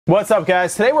What's up,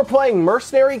 guys? Today we're playing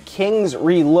Mercenary Kings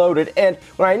Reloaded, and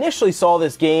when I initially saw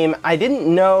this game, I didn't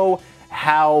know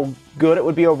how good it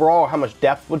would be overall or how much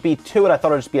depth would be to it. I thought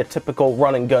it would just be a typical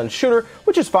run and gun shooter,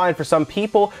 which is fine for some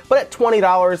people, but at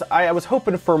 $20, I was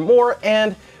hoping for more,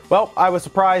 and well, I was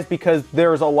surprised because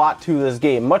there's a lot to this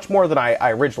game, much more than I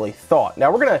originally thought.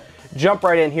 Now we're gonna jump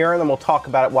right in here and then we'll talk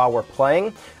about it while we're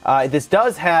playing. This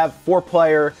does have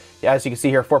 4-player, as you can see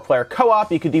here, 4-player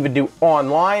co-op. You could even do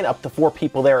online, up to 4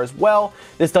 people there as well.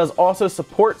 This does also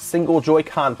support single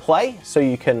Joy-Con play, so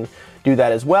you can do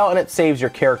that as well, and it saves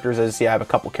your characters. As you see, I have a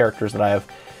couple characters that I have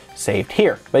saved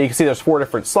here. But you can see there's 4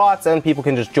 different slots, and people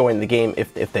can just join the game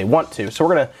if they want to. So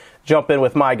we're gonna jump in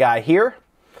with my guy here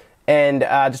and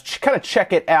just kind of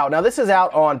check it out. Now, this is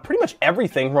out on pretty much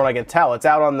everything from what I can tell. It's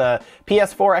out on the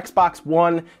PS4, Xbox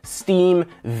One, Steam,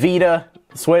 Vita,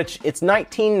 Switch. It's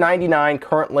 $19.99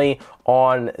 currently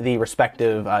on the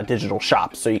respective digital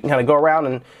shops. So you can kind of go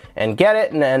around and get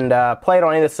it and play it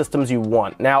on any of the systems you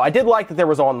want. Now, I did like that there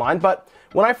was online, but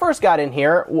when I first got in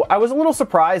here, I was a little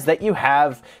surprised that you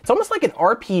have, it's almost like an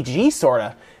RPG sort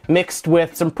of, mixed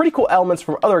with some pretty cool elements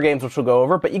from other games, which we'll go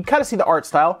over, but you can kind of see the art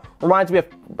style. Reminds me of,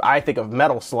 I think, of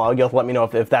Metal Slug. You'll have to let me know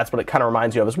if that's what it kind of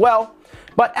reminds you of as well.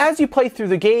 But as you play through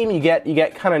the game, you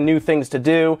get kind of new things to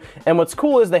do. And what's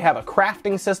cool is they have a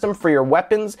crafting system for your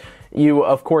weapons. You,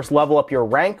 of course, level up your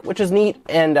rank, which is neat.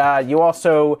 And you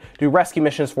also do rescue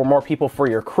missions for more people for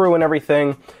your crew and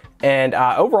everything. And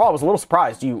overall, I was a little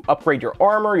surprised. You upgrade your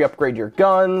armor, you upgrade your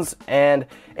guns, and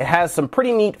it has some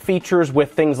pretty neat features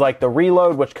with things like the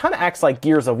reload, which kind of acts like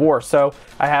Gears of War. So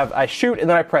I shoot and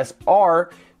then I press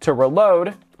R to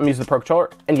reload. I'm using the Pro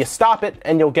Controller, and you stop it,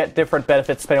 and you'll get different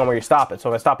benefits depending on where you stop it. So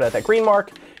if I stop it at that green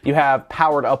mark, you have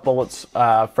powered up bullets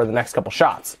for the next couple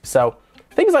shots. So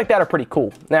things like that are pretty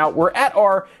cool. Now, we're at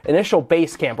our initial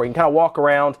base camp where you can kind of walk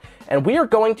around, and we are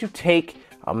going to take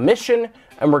a mission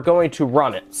and we're going to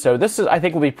run it. So this is, I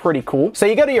think, will be pretty cool. So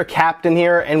you go to your captain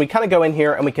here, and we kind of go in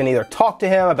here and we can either talk to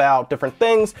him about different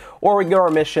things, or we go to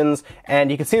our missions, and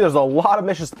you can see there's a lot of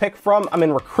missions to pick from. I'm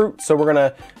in recruit, so we're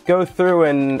gonna go through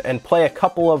and play a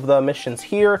couple of the missions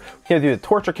here. We can do the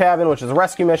torture cabin, which is a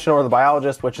rescue mission, or the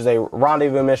biologist, which is a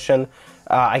rendezvous mission.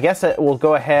 I guess we'll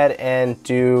go ahead and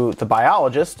do the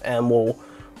biologist, and we'll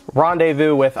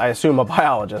rendezvous with, I assume, a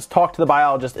biologist. Talk to the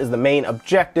biologist is the main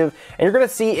objective, and you're going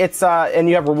to see it's, and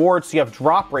you have rewards, so you have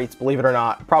drop rates, believe it or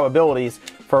not, probabilities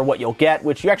for what you'll get,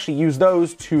 which you actually use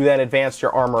those to then advance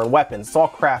your armor and weapons. It's all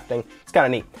crafting. It's kind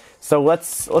of neat. So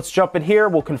let's jump in here.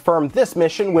 We'll confirm this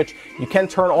mission, which you can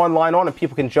turn online on and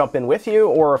people can jump in with you,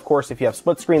 or of course, if you have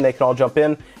split screen, they can all jump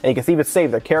in, and you can even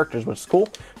save their characters, which is cool.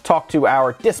 Talk to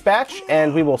our dispatch,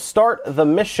 and we will start the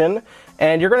mission.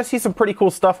 And you're going to see some pretty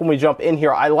cool stuff when we jump in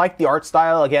here. I like the art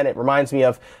style. Again, it reminds me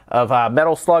of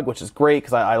Metal Slug, which is great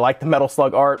because I like the Metal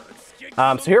Slug art.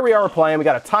 So here we are, we're playing. We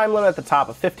got a time limit at the top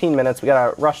of 15 minutes. We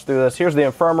got to rush through this. Here's the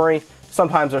infirmary.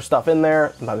 Sometimes there's stuff in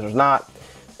there. Sometimes there's not.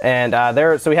 And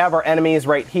so we have our enemies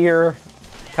right here.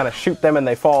 Kind of shoot them and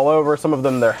they fall over. Some of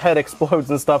them, their head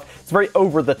explodes and stuff. It's very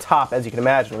over the top, as you can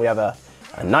imagine. We have a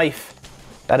knife.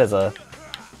 That is a,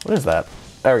 what is that?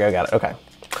 There we go, got it, okay.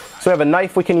 So we have a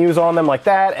knife we can use on them like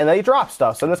that, and they drop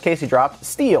stuff. So in this case, he dropped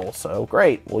steel. So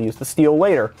great, we'll use the steel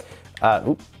later.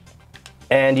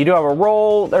 And you do have a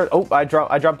roll there. Oh, I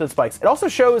dropped the spikes. It also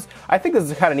shows, I think this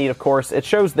is kind of neat, of course, it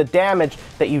shows the damage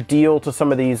that you deal to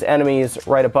some of these enemies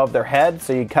right above their head.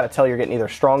 So you kind of tell you're getting either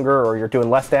stronger or you're doing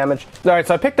less damage. All right,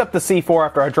 so I picked up the C4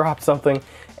 after I dropped something,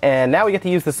 and now we get to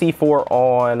use the C4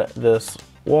 on this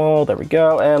wall. There we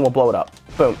go, and we'll blow it up.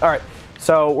 Boom. All right,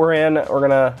 so we're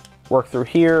gonna work through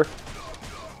here.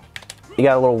 You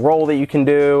got a little roll that you can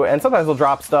do, and sometimes they'll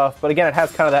drop stuff, but again, it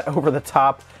has kind of that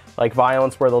over-the-top like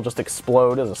violence where they'll just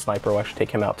explode. As a sniper, we'll actually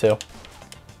take him out too.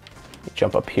 You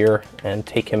jump up here and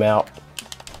take him out.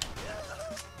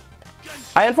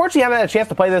 I unfortunately haven't had a chance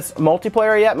to play this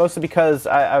multiplayer yet, mostly because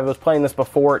I was playing this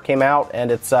before it came out,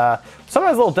 and it's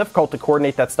sometimes a little difficult to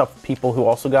coordinate that stuff with people who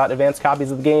also got advanced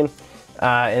copies of the game.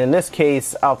 And in this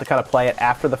case, I'll have to kind of play it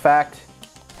after the fact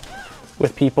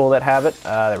with people that have it.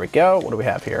 There we go. What do we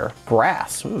have here?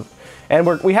 Brass. And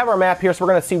we have our map here, so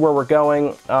we're going to see where we're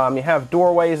going. You have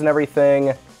doorways and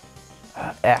everything.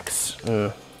 X. I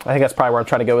think that's probably where I'm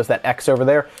trying to go, is that X over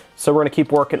there. So we're going to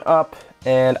keep working up.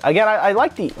 And again, I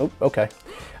like the... Oh, okay.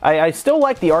 I still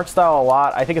like the art style a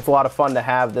lot. I think it's a lot of fun to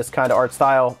have this kind of art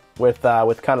style with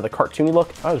kind of the cartoony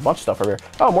look. Oh, there's a bunch of stuff over here.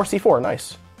 Oh, more C4.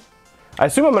 Nice. I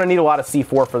assume I'm going to need a lot of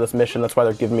C4 for this mission. That's why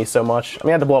they're giving me so much. I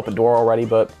mean, I had to blow up a door already,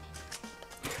 but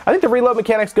I think the reload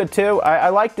mechanic's good too. I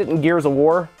liked it in Gears of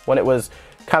War when it was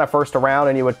kind of first around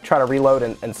and you would try to reload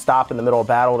and stop in the middle of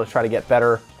battle to try to get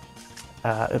better.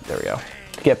 There we go.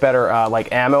 to get better,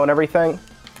 like, ammo and everything.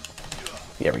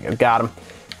 There we go, got him.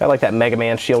 I like that Mega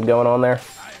Man shield going on there.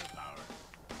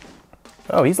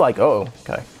 Oh, he's like, oh,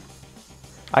 okay.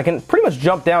 I can pretty much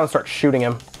jump down and start shooting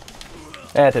him.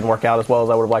 It didn't work out as well as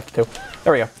I would have liked it to.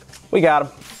 There we go. We got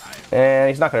him. And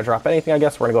he's not going to drop anything, I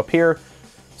guess. We're going to go up here.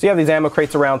 So you have these ammo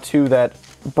crates around, too, that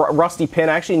rusty pin.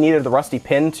 I actually needed the rusty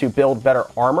pin to build better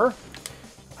armor.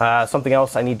 Something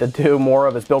else I need to do more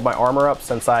of is build my armor up,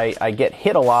 since I get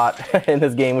hit a lot in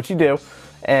this game, which you do.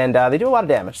 And they do a lot of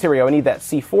damage. Here we go. I need that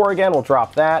C4 again. We'll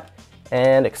drop that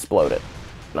and explode it.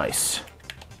 Nice.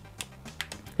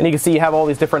 And you can see you have all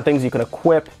these different things you can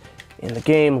equip in the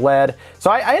game, lead. So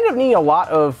I ended up needing a lot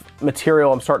of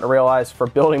material, I'm starting to realize, for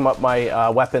building up my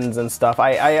weapons and stuff.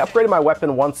 I upgraded my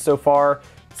weapon once so far.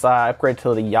 So I upgraded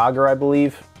to the Yager, I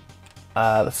believe.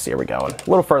 Let's see, here we going. A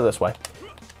little further this way.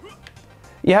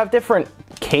 You have different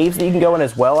caves that you can go in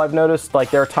as well, I've noticed. Like,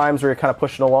 there are times where you're kind of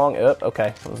pushing along. Oh,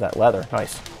 okay, what was that? Leather,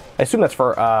 nice. I assume that's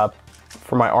for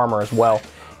my armor as well.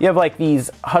 You have, like,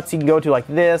 these huts you can go to like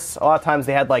this. A lot of times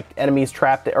they had, like, enemies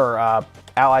trapped, or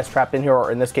allies trapped in here,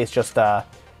 or in this case just, there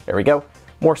we go.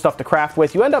 More stuff to craft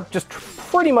with. You end up just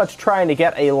pretty much trying to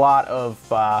get a lot of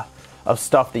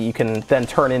stuff that you can then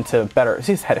turn into better.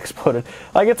 See, his head exploded.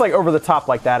 Like, it's like over the top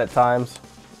like that at times.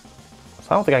 So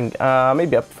I don't think I can,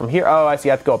 maybe up from here. Oh, I see,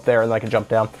 I have to go up there and then I can jump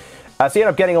down. So you end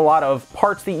up getting a lot of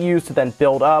parts that you use to then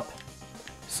build up.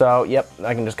 So, yep,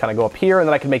 I can just kind of go up here, and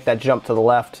then I can make that jump to the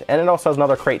left. And it also has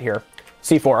another crate here.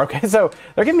 C4, okay, so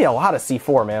they're giving me a lot of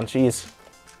C4, man, jeez.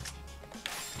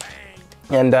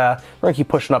 And we're going to keep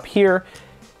pushing up here.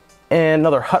 And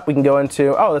another hut we can go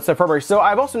into. Oh, that's the infirmary. So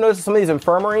I've also noticed some of these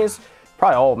infirmaries,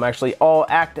 probably all of them actually, all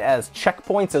act as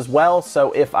checkpoints as well.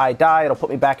 So if I die, it'll put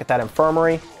me back at that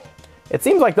infirmary. It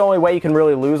seems like the only way you can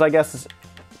really lose, I guess, is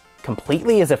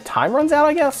completely is if time runs out,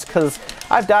 I guess, because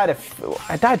I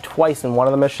died twice in one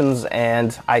of the missions,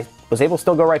 and I was able to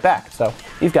still go right back. So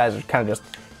these guys are kind of just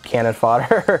cannon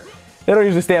fodder. They don't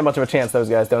usually stand much of a chance, those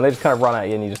guys don't. They just kind of run at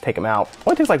you and you just take them out. It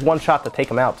only takes like one shot to take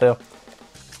them out, too.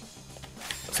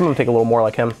 Some of them take a little more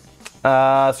like him.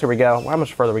 So here we go. How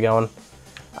much further are we going?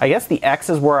 I guess the X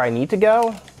is where I need to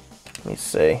go. Let me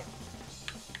see.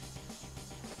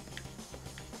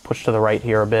 Push to the right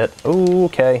here a bit. Ooh,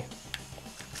 okay.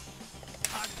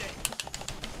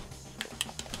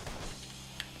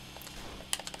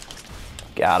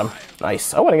 Got him.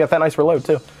 Nice. Oh, and I got that nice reload,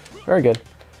 too. Very good.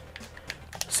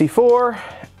 C4.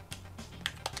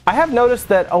 I have noticed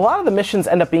that a lot of the missions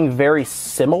end up being very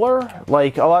similar.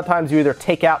 Like, a lot of times you either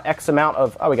take out X amount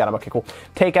of... Oh, we got him. Okay, cool.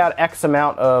 Take out X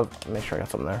amount of... Make sure I got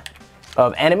something there.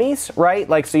 Of enemies, right?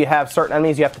 Like, so you have certain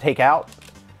enemies you have to take out.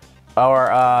 Or,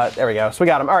 there we go. So we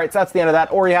got him. All right, so that's the end of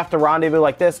that. Or you have to rendezvous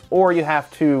like this, or you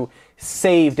have to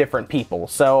save different people.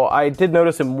 So I did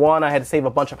notice in one, I had to save a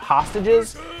bunch of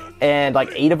hostages, and like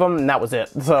 8 of them, and that was it.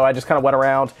 So I just kind of went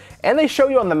around, and they show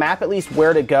you on the map at least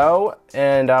where to go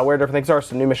and where different things are.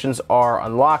 So new missions are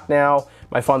unlocked now.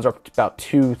 My funds are up to about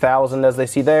 2,000 as they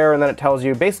see there, and then it tells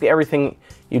you basically everything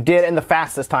you did, and the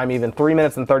fastest time even, 3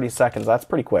 minutes and 30 seconds. That's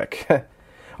pretty quick.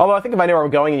 Although I think if I knew where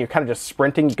I'm going and you're kind of just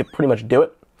sprinting, you could pretty much do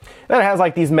it. Then it has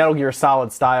like these Metal Gear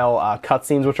Solid style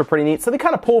cutscenes, which are pretty neat. So they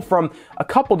kind of pull from a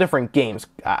couple different games.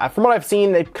 From what I've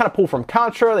seen, they kind of pull from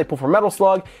Contra, they pull from Metal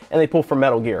Slug, and they pull from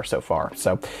Metal Gear so far.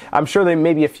 So I'm sure there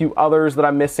may be a few others that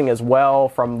I'm missing as well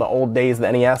from the old days of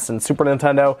the NES and Super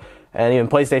Nintendo and even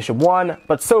PlayStation 1.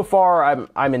 But so far,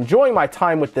 I'm enjoying my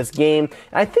time with this game.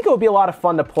 And I think it would be a lot of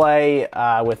fun to play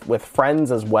with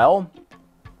friends as well.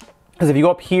 Because if you go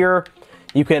up here,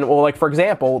 you can, well, like for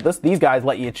example, these guys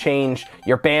let you change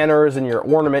your banners and your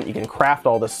ornament. You can craft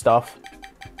all this stuff.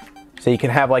 So you can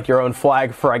have like your own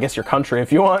flag for, I guess, your country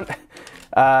if you want.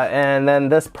 And then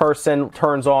this person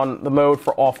turns on the mode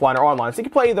for offline or online. So you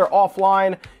can play either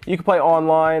offline, you can play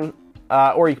online,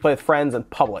 or you can play with friends in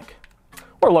public.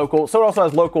 Or local. So it also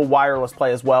has local wireless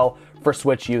play as well for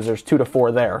Switch users, 2 to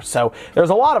 4 there. So there's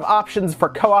a lot of options for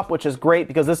co-op, which is great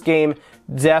because this game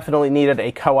definitely needed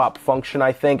a co-op function,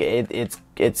 I think.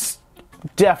 It's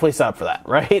definitely set up for that,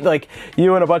 right? Like,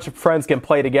 you and a bunch of friends can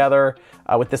play together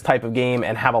with this type of game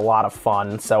and have a lot of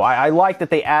fun. So I like that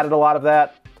they added a lot of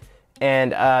that.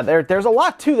 And there's a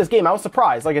lot to this game. I was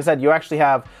surprised. Like I said, you actually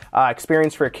have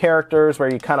experience for your characters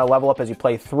where you kind of level up as you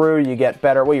play through. You get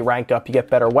better, well, you rank up, you get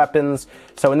better weapons.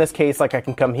 So in this case, like I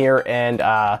can come here and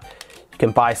you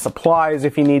can buy supplies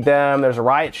if you need them. There's a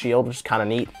riot shield, which is kind of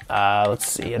neat. Let's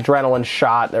see, adrenaline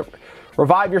shot.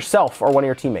 Revive yourself or one of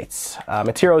your teammates.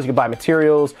 Materials, you can buy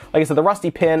materials. Like I said, the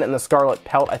rusty pin and the scarlet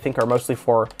pelt, I think, are mostly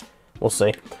for... We'll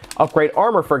see. Upgrade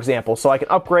armor, for example. So I can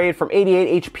upgrade from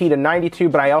 88 HP to 92,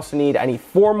 but I need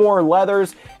 4 more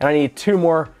leathers, and I need 2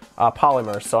 more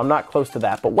polymers, so I'm not close to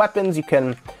that. But weapons you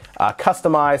can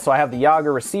customize, so I have the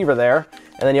Yager receiver there,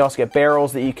 and then you also get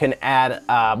barrels that you can add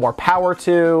more power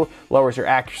to, lowers your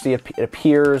accuracy, it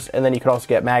appears, and then you can also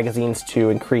get magazines to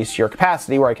increase your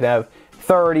capacity, where I can have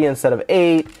 30 instead of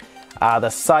 8. The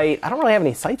sight, I don't really have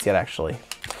any sights yet, actually.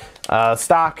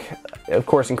 Stock, of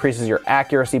course, increases your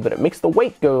accuracy, but it makes the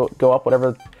weight go up, whatever.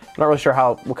 I'm not really sure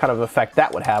what kind of effect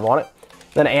that would have on it.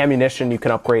 Then ammunition you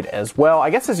can upgrade as well, I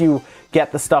guess, as you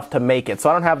get the stuff to make it. So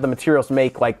I don't have the materials to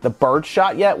make like the bird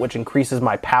shot yet, which increases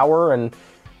my power, and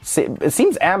it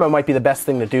seems ammo might be the best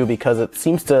thing to do because it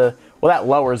seems to, well, that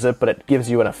lowers it, but it gives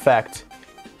you an effect.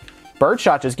 Bird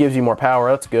shot just gives you more power,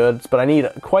 that's good, but I need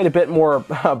quite a bit more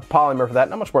polymer for that,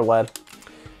 not much more lead.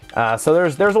 So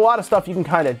there's a lot of stuff you can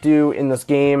kind of do in this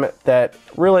game that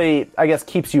really, I guess,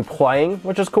 keeps you playing,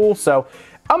 which is cool. So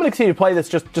I'm going to continue to play this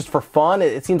just for fun.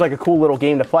 It seems like a cool little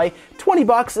game to play. 20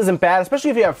 bucks isn't bad, especially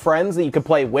if you have friends that you can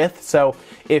play with. So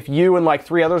if you and like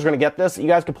 3 others are going to get this, you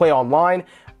guys can play online.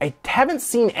 I haven't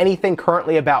seen anything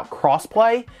currently about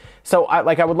crossplay. So I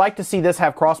would like to see this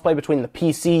have crossplay between the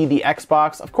PC, the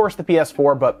Xbox, of course the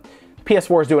PS4, but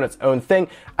PS4 is doing its own thing.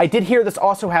 I did hear this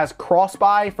also has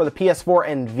cross-buy for the PS4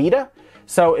 and Vita.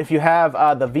 So if you have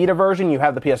the Vita version, you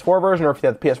have the PS4 version, or if you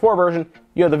have the PS4 version,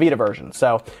 you have the Vita version.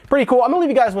 So pretty cool. I'm going to leave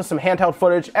you guys with some handheld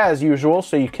footage as usual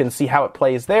so you can see how it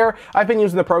plays there. I've been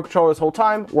using the Pro Controller this whole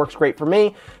time. Works great for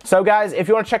me. So guys, if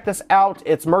you want to check this out,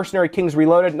 it's Mercenary Kings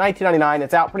Reloaded, $19.99.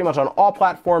 It's out pretty much on all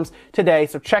platforms today,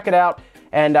 so check it out.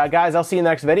 And guys, I'll see you in the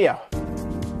next video.